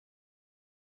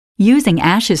Using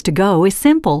ashes to go is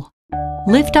simple.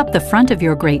 Lift up the front of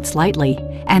your grate slightly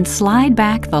and slide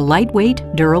back the lightweight,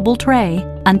 durable tray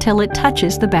until it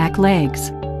touches the back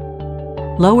legs.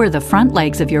 Lower the front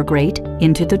legs of your grate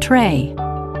into the tray.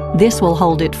 This will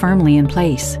hold it firmly in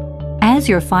place. As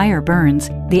your fire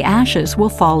burns, the ashes will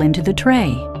fall into the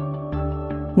tray.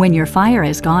 When your fire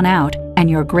has gone out and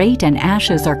your grate and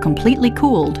ashes are completely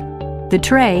cooled, the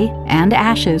tray and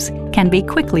ashes can be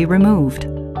quickly removed.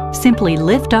 Simply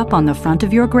lift up on the front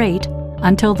of your grate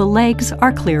until the legs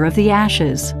are clear of the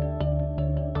ashes.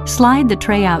 Slide the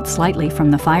tray out slightly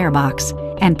from the firebox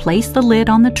and place the lid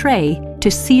on the tray to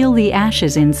seal the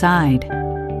ashes inside.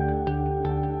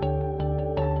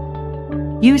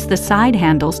 Use the side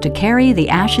handles to carry the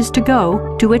ashes to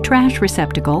go to a trash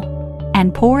receptacle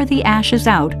and pour the ashes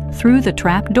out through the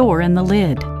trap door in the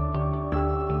lid.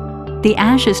 The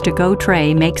ashes to go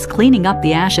tray makes cleaning up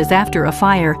the ashes after a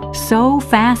fire so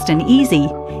fast and easy,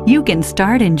 you can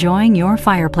start enjoying your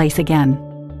fireplace again.